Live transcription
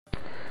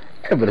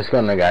Hey, what is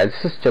going on, guys?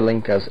 This is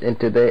CHELINKAS, and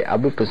today I'll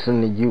be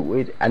presenting you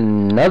with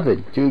another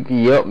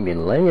Yugioh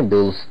Millennium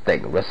Duels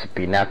deck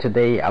recipe. Now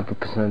today I'll be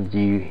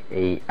presenting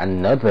you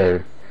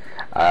another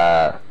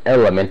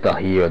elemental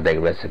hero deck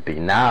recipe.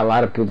 Now a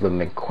lot of people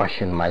may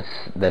question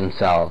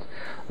themselves,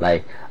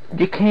 like,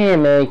 you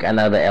can't make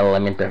another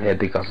elemental hero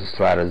because the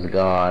strider is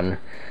gone.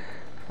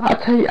 I'll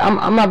tell you,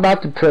 I'm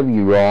about to prove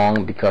you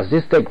wrong, because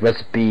this deck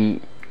recipe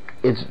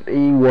it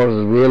works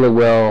really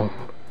well,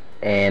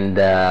 and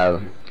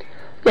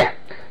yeah.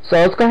 So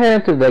let's go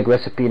ahead into the deck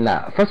recipe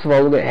now. First of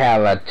all, we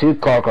have 2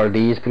 card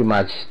these pretty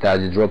much that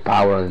you draw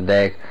power on the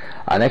deck.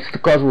 Next to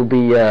cards will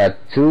be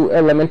 2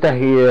 elemental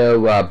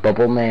hero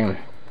Bubble Man.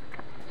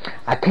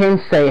 I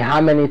can't say how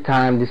many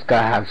times this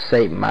guy have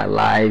saved my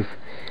life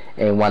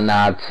and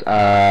whatnot.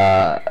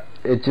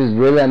 It's just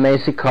really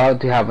amazing card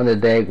to have on the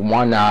deck.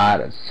 Why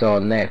not? So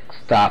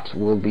next stops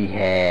will be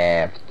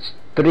have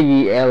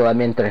 3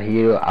 elemental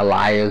hero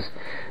allies.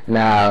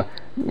 Now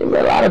a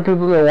lot of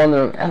people are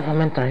wondering,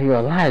 elemental hero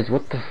allies,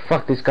 what the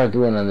fuck this guy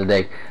doing on the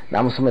deck? Now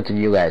I'm gonna submit to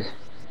you guys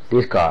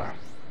this card,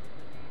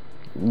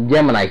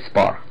 Gemini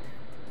Spark.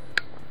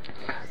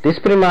 This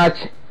pretty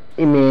much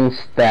it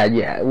means that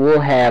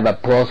we'll have a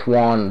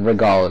 +1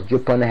 regardless. Your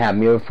opponent have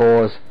mirror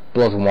force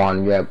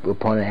 +1, your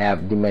opponent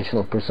have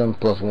dimensional prism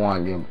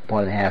 +1, your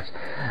opponent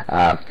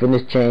has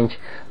finish change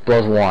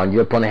 +1,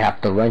 your opponent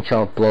have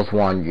torrential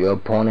 +1, your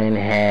opponent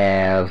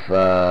have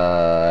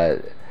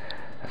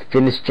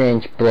finish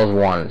change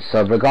 +1.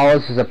 So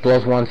regardless, it's a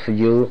 +1 for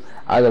you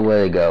either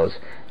way it goes.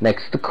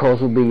 Next to course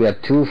will be a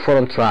 2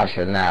 Photon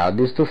Thrasher. Now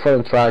these 2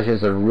 Photon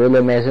Thrashers are really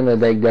amazing.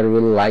 They really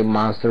like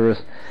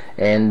monsters,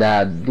 and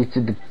this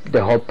is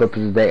the whole purpose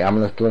of the deck. I'm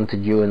gonna explain to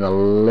you in a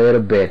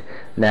little bit.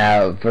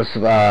 Now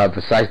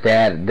besides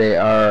that, they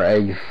are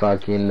a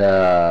fucking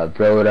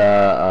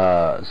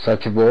Rhoda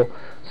searchable,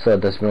 so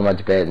that's pretty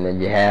much bad. And then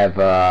you have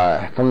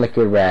from the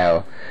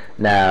Rail.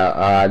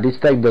 Now this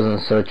deck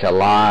doesn't search a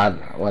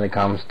lot when it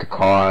comes to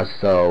cards,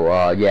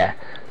 so yeah,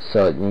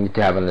 so you need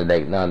to have on the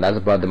deck. Now that's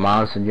about the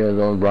monsters. You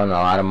don't run a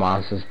lot of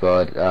monsters,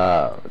 but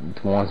the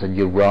ones that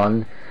you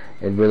run,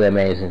 it's really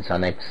amazing. So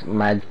next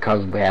magic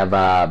cards we have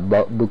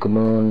Book of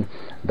Moon,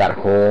 Dark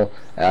Hole,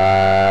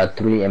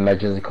 3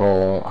 Emergency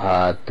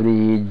Call,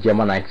 3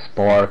 Gemini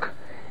Spark,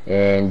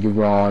 and you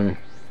run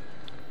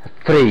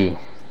 3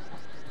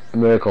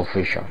 Miracle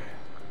Fusion.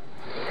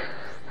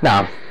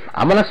 Now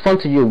I'm gonna explain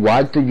to you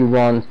why do you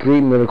run 3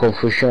 Miracle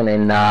Fusion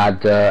and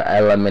not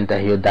elemental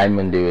hero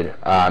Diamond Dude.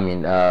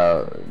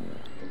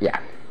 Yeah.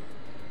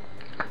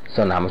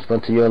 So now I'm gonna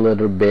explain to you a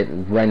little bit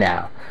right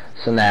now.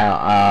 So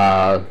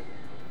now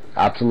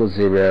Absolute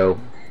Zero,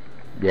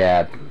 you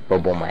have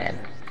Bubble Man,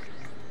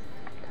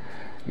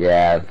 you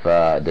have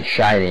the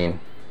Shining,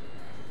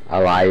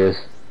 Elias,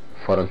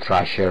 Photon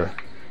Thrasher,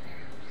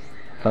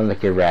 Thunder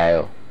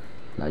Rail.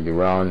 Now you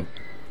run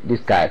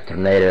this guy,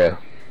 Tornado,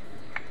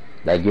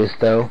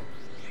 Yugioh,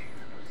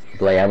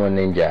 Playamo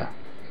Ninja.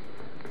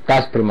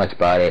 That's pretty much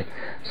about it.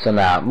 So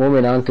now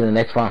moving on to the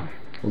next one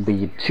will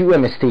be 2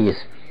 MSTs.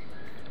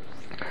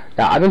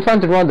 Now I've been trying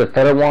to run the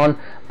third one,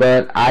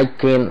 but I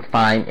can't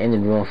find any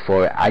room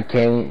for it. I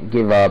can't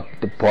give up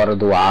the Portal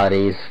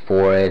Dualities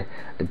for it.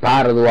 The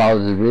Portal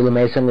Dualities is really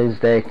amazing in this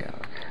deck.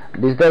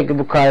 This deck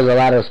requires a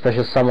lot of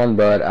special summon,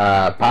 but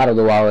Portal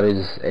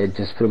Dualities, it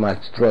just pretty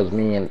much throws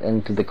me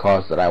into the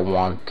cards that I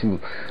want to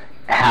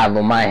have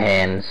on my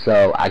hand,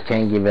 so I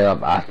can't give it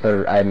up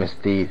after I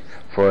MSD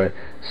for it.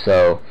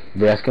 So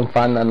if you guys can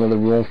find another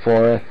room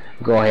for it,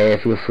 go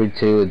ahead, feel free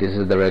to. This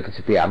is the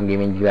recipe I'm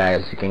giving you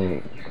guys. You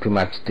can pretty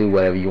much do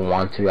whatever you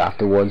want to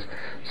afterwards.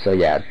 So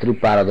yeah, 3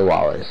 Portal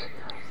Dualities,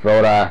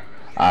 Rhoda,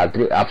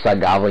 3 Upside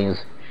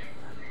Goblins.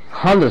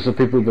 Hundreds of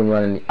people have been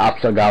running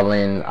Upside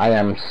Goblin. I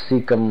am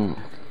sick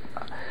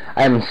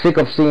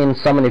of seeing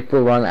so many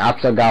people run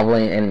Upside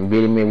Goblin and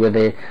beating me with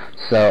it,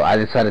 so I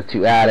decided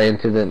to add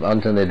it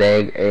onto the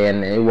deck,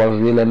 and it was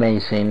really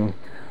amazing.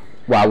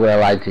 Why would I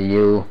lie to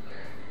you?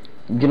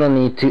 You don't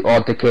need to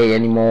AutoK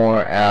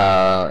anymore.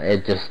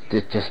 It just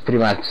pretty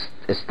much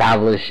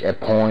establish a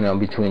point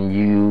between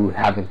you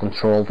having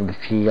control of the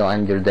field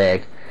and your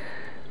deck.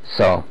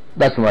 So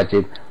that's pretty much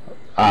it.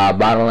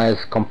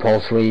 Bottleness,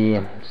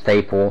 compulsory,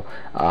 staple,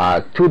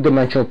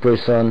 2-dimensional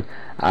person.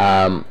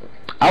 I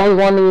was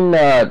running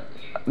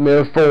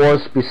Mirror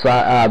Force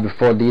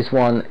before this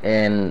one,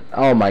 and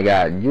oh my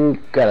god, you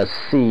gotta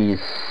see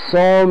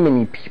so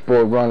many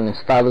people running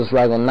Stardust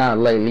Dragon, not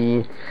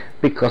lately,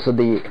 because of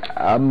the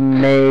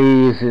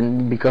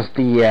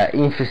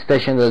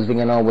infestation that's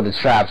going on with the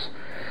traps.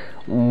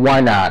 Why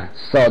not?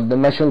 So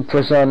Dimensional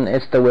Prison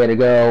is the way to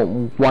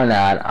go. Why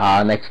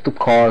not? Next 2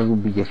 cards will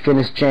be your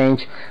finish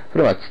change.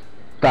 Pretty much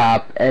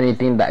stop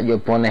anything that your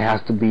opponent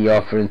has to be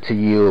offering to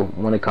you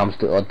when it comes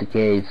to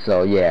AutoK.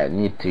 So yeah,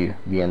 need to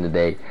be on the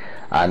day.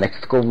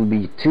 Next card will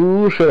be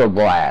 2 Hero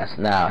Blast.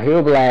 Now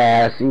Hero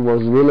Blast, it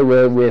was really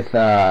well with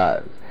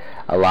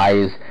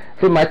Elias.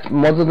 Pretty much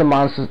most of the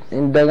monsters,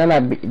 they're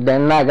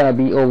not gonna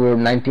be over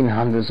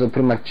 1900, so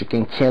pretty much you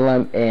can kill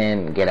them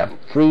and get a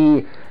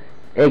free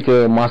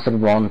aka monster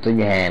run to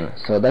your hand.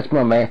 So that's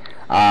my man.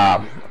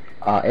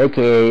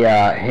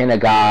 aka Hina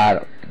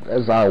God,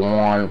 as I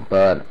want.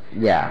 But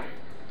yeah,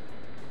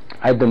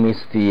 I do miss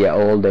the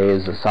old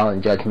days, the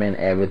silent judgment,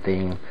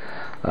 everything.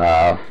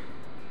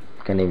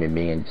 Can't even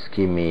be and just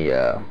give me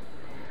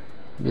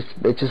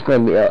it's just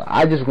gonna be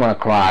I just want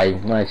to cry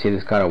when I see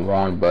this kind of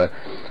one, but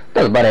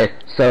that's about it.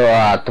 So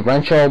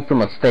torrential, pretty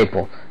much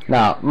staple.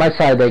 Now my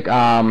side deck,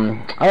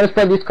 I'm gonna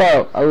explain this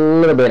card a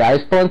little bit. I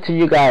explained to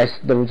you guys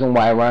the reason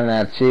why I run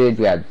that two. You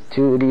got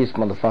two of these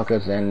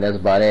motherfuckers, and that's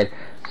about it.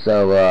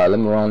 So let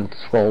me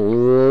scroll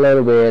a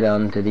little bit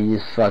onto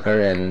these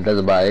fucker, and that's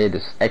about it.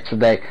 This extra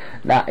deck.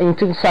 Now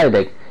into the side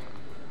deck,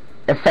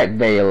 effect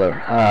veiler.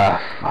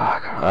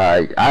 Fuck.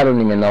 I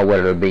don't even know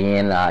where to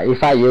begin.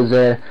 If I use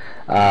it,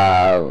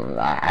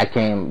 I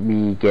can't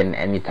be getting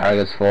any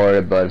targets for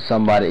it. But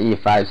somebody,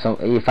 if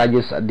I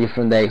use a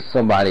different deck,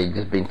 somebody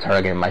just been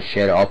targeting my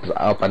shit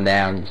up and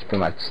down. Just pretty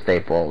much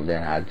staple.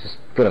 Then I just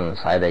put it on the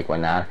side deck. Why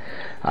not?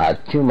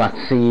 Too much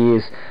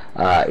C's.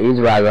 Each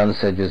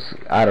dragons are just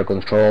out of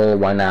control.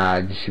 Why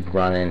not? Just keep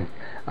running.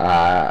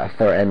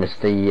 For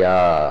MST,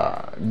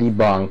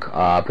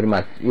 debunk, pretty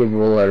much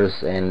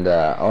rulers and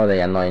all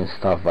the annoying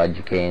stuff that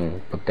you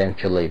can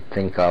potentially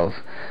think of.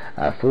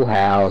 Full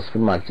house,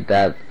 pretty much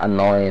that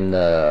annoying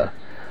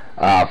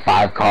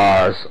 5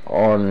 cards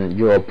on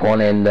your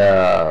opponent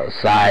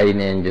side,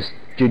 and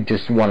you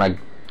just wanna,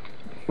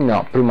 you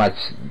know, pretty much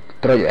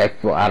throw your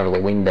expo out of the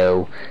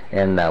window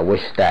and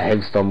wish that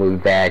headstone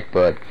moved back,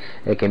 but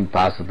it can be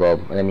possible.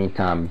 In the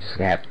meantime, you just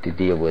have to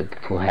deal with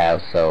full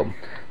house. So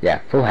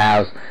yeah, full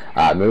house,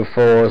 mirror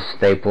force,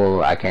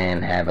 staple. I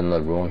can't have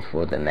another room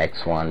for the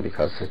next one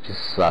because it just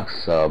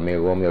sucks. So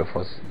mirror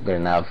force, good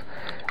enough.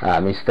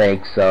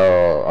 Mistake.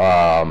 So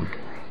I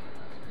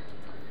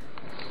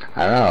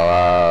don't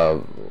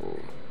know.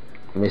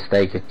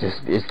 Mistake.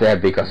 It's there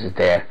because it's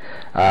there.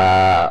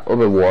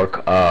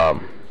 Overwork.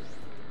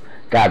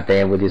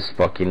 Goddamn, with this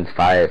fucking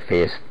fire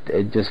fist.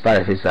 It just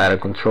fire fist out of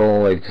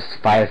control. It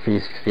just fire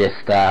fist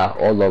fiesta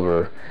all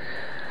over.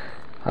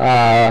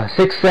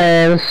 6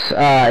 Sense,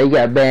 it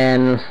got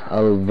banned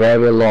a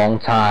very long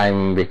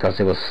time because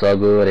it was so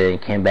good, and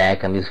it came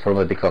back on this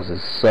format because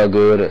it's so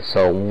good.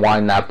 So why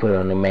not put it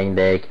on the main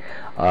deck?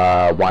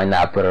 Why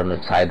not put it on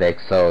the side deck?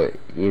 So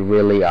it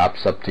really up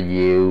to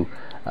you.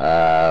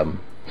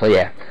 So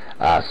yeah,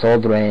 Soul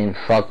Drain,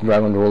 fuck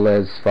Dragon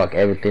Rulers, fuck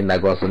everything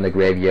that goes in the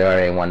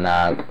graveyard and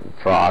whatnot,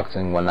 frogs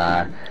and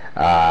whatnot.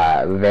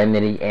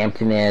 Vanity,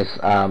 emptiness.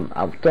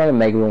 I'm trying to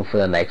make room for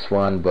the next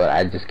one, but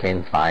I just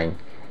can't find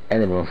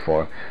any room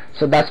for.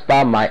 So that's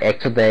about my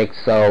extra deck.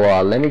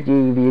 So let me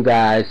give you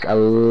guys a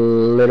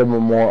little bit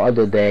more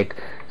other deck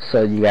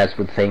so you guys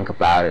would think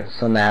about it.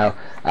 So now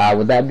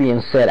with that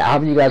being said, I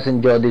hope you guys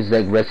enjoyed this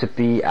deck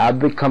recipe. I'll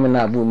be coming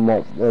up with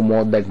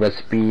more deck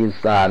recipes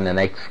in the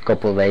next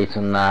couple of days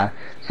or not.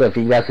 So if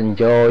you guys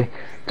enjoy,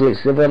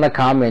 please leave it in a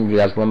comment. You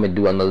guys want me to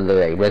do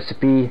another deck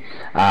recipe,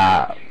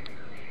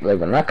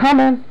 leave it in a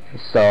comment.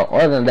 So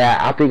other than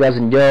that, I hope you guys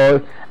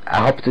enjoy.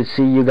 I hope to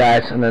see you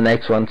guys in the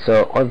next one.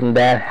 So other than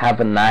that,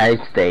 have a nice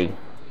day.